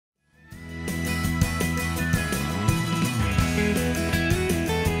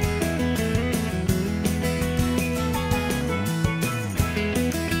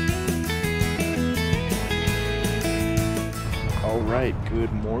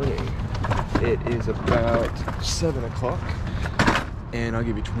morning. It is about 7 o'clock, and I'll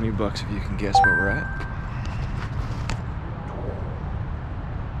give you 20 bucks if you can guess where we're at.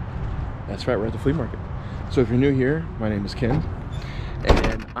 That's right, we're at the flea market. So if you're new here, my name is Ken,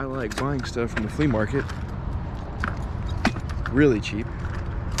 and I like buying stuff from the flea market really cheap,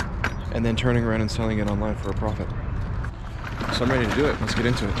 and then turning around and selling it online for a profit. So I'm ready to do it. Let's get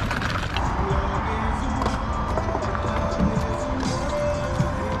into it.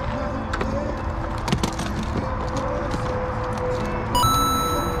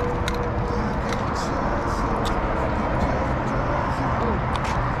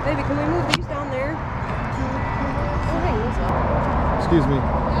 Baby, can we move these down there? Excuse me.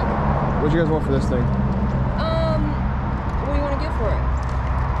 What do you guys want for this thing? What do you want to get for it?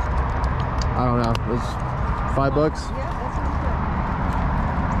 I don't know. It's $5? Yeah, that sounds good.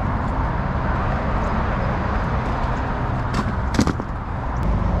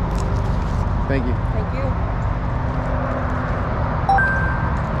 Thank you. Thank you.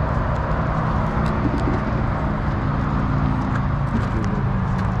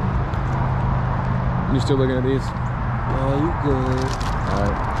 You still looking at these? Oh, you good. All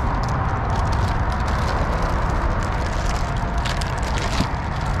right.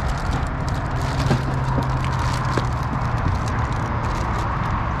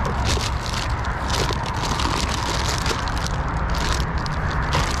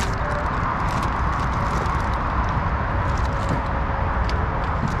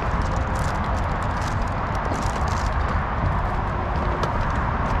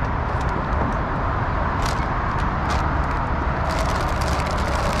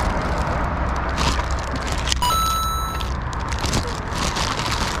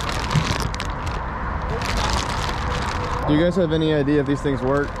 Do you guys have any idea if these things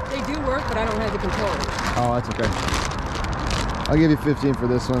work? They do work, but I don't have the control. Oh, that's okay. I'll give you 15 for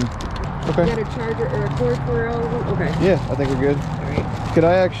this one. Okay. You got a charger or a cord for all of them? Okay. Yeah, I think we're good. All right. Could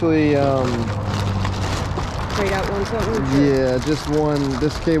I actually, Trade out one something? Sure. yeah, just one.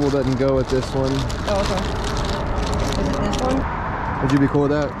 This cable doesn't go with this one. Oh, okay. Is it this one? Would you be cool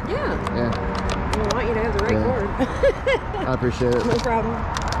with that? Yeah. Yeah. I want you to have the right cord. I appreciate it. No problem.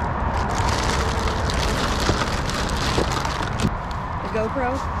 The GoPro?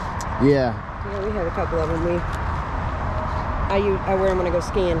 Yeah. Yeah, we have a couple of them. I wear them when I go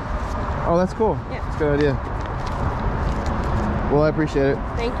skiing. Oh, that's cool. Yeah. That's a good idea. Well, I appreciate it.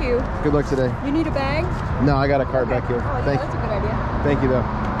 Thank you. Good luck today. You need a bag? No, I got a cart back here. Oh, yeah, Thank that's a good idea. Thank you, though.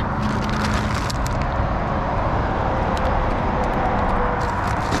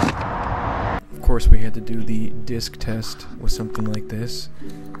 Of course, we had to do the disc test with something like this.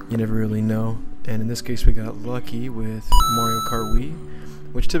 You never really know. And in this case, we got lucky with Mario Kart Wii,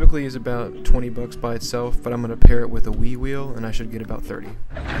 which typically is about 20 bucks by itself, but I'm going to pair it with a Wii wheel, and I should get about 30.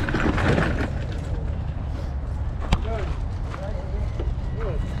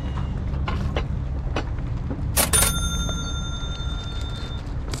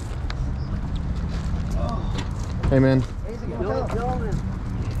 Hey, man.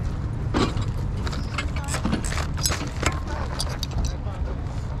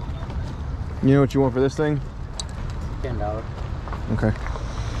 You know what you want for this thing? $10. Okay.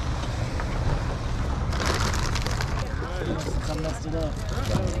 I messed it up.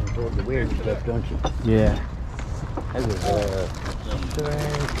 Toward the weird stuff, don't you? Yeah. That was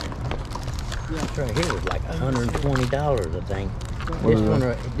this right here was like $120, I think. This one,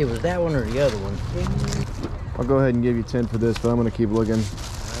 or it was that one or the other one. I'll go ahead and give you 10 for this, but I'm gonna keep looking.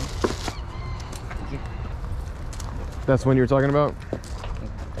 That's one you were talking about?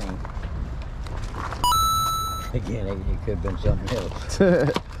 Again, it could have been something else.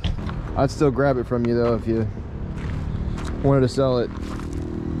 I'd still grab it from you though if you wanted to sell it.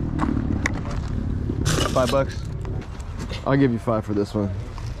 $5? I'll give you 5 for this one.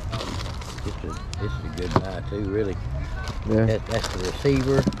 This is a good buy too, really. Yeah. That's the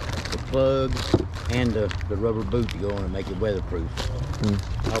receiver, the plugs, and the rubber boot to go on and make it weatherproof.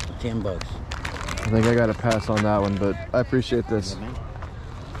 All for $10. I think I gotta pass on that one, but I appreciate this. Yeah, man.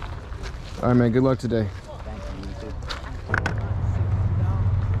 All right, man. Good luck today. Thank you, you too.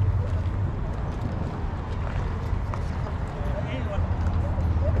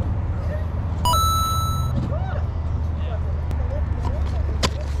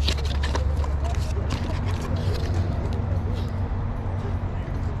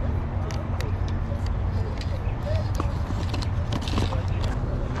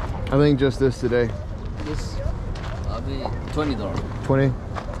 I think just this today. This, I'll be $20. 20?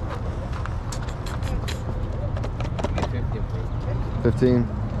 15?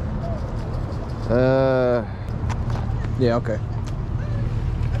 Yeah, okay.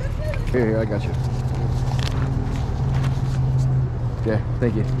 Here, I got you. Yeah,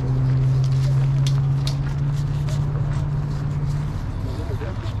 thank you.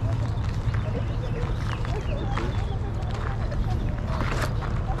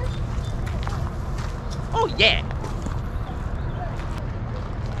 Oh yeah.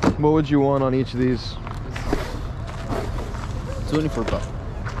 What would you want on each of these? 24 bucks.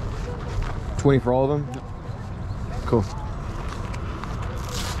 20 for all of them? Cool.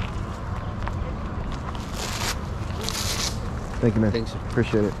 Thank you, man. Thanks.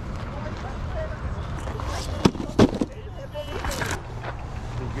 Appreciate it.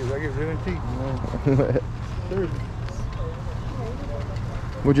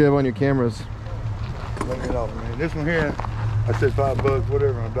 What'd you have on your cameras? Look it off, man. This one here, I said $5,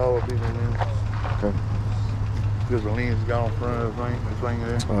 whatever, and $1 will be the lens. Okay. Because the lens got on front of the thing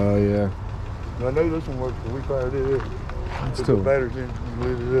there. Oh, yeah. But I know this one works, but we probably did it. Put cool. the batteries in and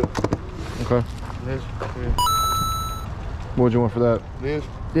lit it up. Okay. This, yeah. What would you want for that? This?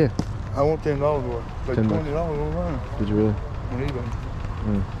 Yeah. I want $10 worth. Like $10. $20 online. Did you really? On eBay.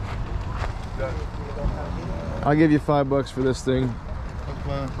 I'll give you $5 for this thing. That's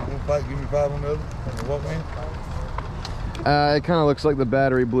fine. You want fight? Give me 5 on the other. On the walk man. It kind of looks like the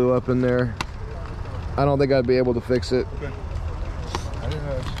battery blew up in there. I don't think I'd be able to fix it. Okay. I didn't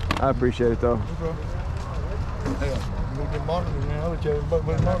know. I appreciate it though. No problem. Hey, go get monitors, man. I'll let you have a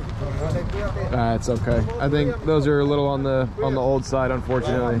monitor. It's okay. I think those are a little on the old side,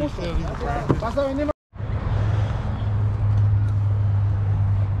 unfortunately.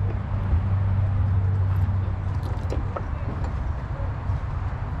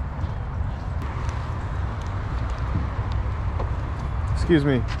 Excuse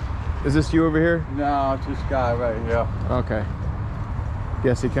me. Is this you over here? No, it's this guy right here. Okay.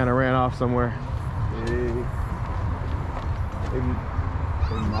 Guess he kind of ran off somewhere. He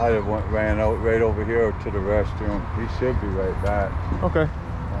might have ran out right over here to the restroom. He should be right back. Okay.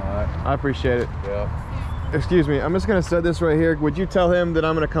 All right. I appreciate it. Yeah. Excuse me. I'm just going to set this right here. Would you tell him that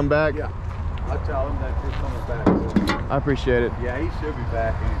I'm going to come back? Yeah. I'll tell him that you're coming back. I appreciate it. Yeah, he should be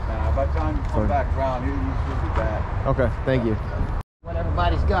back anytime. By the time you come back around, he should be back. Okay. Thank you. What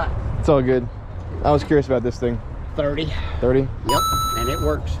everybody's got. It's all good. I was curious about this thing. 30. 30? Yep. And it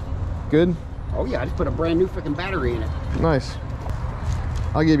works. Good? Oh yeah, I just put a brand new freaking battery in it. Nice.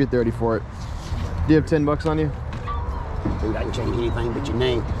 I'll give you 30 for it. Do you have $10 on you? Dude, I can change anything but your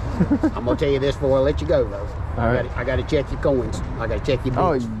name. I'm gonna tell you this before I let you go though. All right. I gotta check your coins. I gotta check your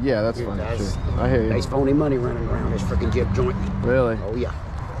Oh books. yeah, that's fine. Sure. I hear you. There's phony money running around this freaking jib joint. Really? Oh yeah.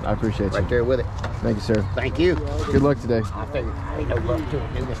 I appreciate Right you. there with it. Thank you, sir. Thank you. Good luck today. I figured ain't no luck to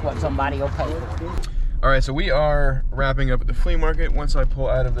it, dude. It's what somebody will pay for. All right, so we are wrapping up at the flea market. Once I pull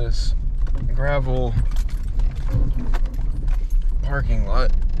out of this gravel parking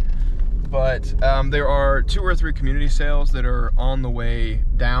lot, but there are 2 or 3 community sales that are on the way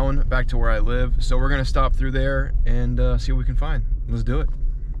down back to where I live. So we're gonna stop through there and see what we can find. Let's do it.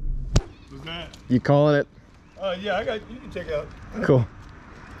 What's that? You calling it? Yeah, I got. You can check out. Cool.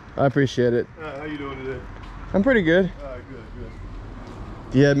 I appreciate it. How you doing today? I'm pretty good. All right, good.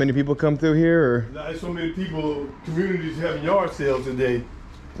 Do you have many people come through here, or? Not so many people, communities having yard sales today.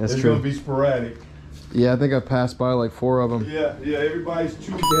 That's it's true. gonna be sporadic. Yeah, I think I passed by like 4 of them. Yeah, everybody's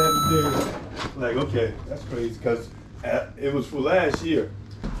choosing to have a day. Like, okay, that's crazy because it was for last year.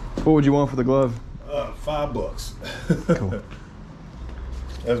 What would you want for the glove? $5. Cool.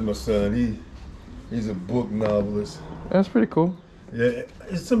 That's my son. He's a book novelist. That's pretty cool. Yeah,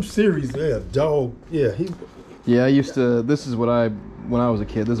 it's some series. Yeah, dog. Yeah, Yeah, I used to. This is what when I was a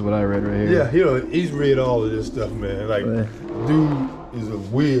kid. This is what I read right here. Yeah, he's read all of this stuff, man. Like, dude is a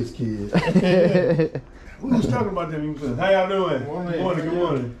whiz kid. We was talking about them. How y'all doing? Good morning. Good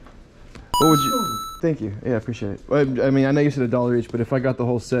morning. What would you? Thank you. Yeah, I appreciate it. I mean, I know you said $1 each, but if I got the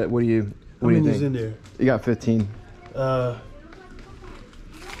whole set, what do you think? In there? You got 15. What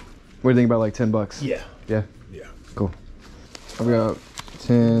do you think about like $10? Yeah. Yeah. Yeah. Cool. I've got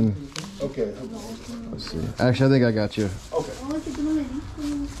 10. Okay. Let's see. Actually, I think I got you. Okay.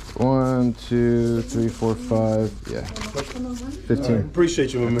 1, 2, 3, 4, 5. Yeah. 15. Right.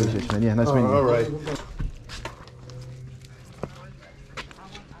 Appreciate you, my man. Appreciate you, man. Yeah, nice meeting you. All right.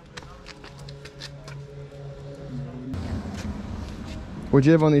 What'd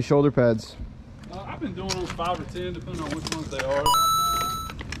you have on these shoulder pads? I've been doing them 5 or 10, depending on which ones they are.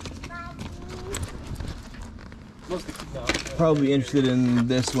 Probably interested in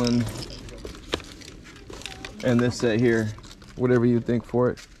this one and this set here. Whatever you think for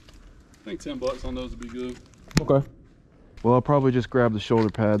it. I think $10 on those would be good. Okay. Well, I'll probably just grab the shoulder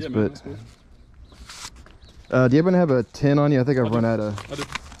pads, Yeah, man, but that's cool. do you happen to have a 10 on you? I think I've run out of. I do.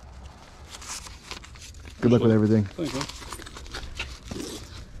 Good luck with everything. Thank you.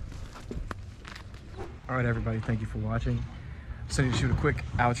 All right, everybody, thank you for watching. So I need to shoot a quick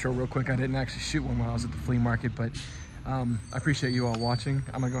outro real quick. I didn't actually shoot one while I was at the flea market, but I appreciate you all watching.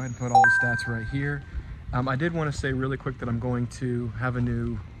 I'm gonna go ahead and put all the stats right here. I did want to say really quick that I'm going to have a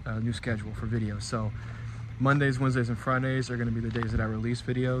new schedule for videos. So Mondays, Wednesdays, and Fridays are going to be the days that I release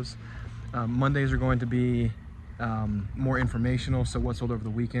videos. Mondays are going to be more informational, so what's sold over the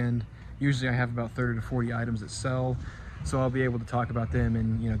weekend. Usually I have about 30 to 40 items that sell, so I'll be able to talk about them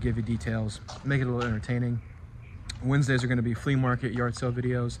and, you know, give you details, make it a little entertaining. Wednesdays are going to be flea market, yard sale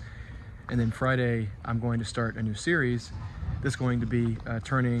videos, and then Friday I'm going to start a new series that's going to be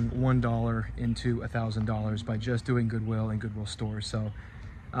turning $1 into $1,000 by just doing Goodwill and Goodwill stores. So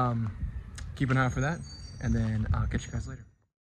keep an eye out for that, and then I'll catch you guys later.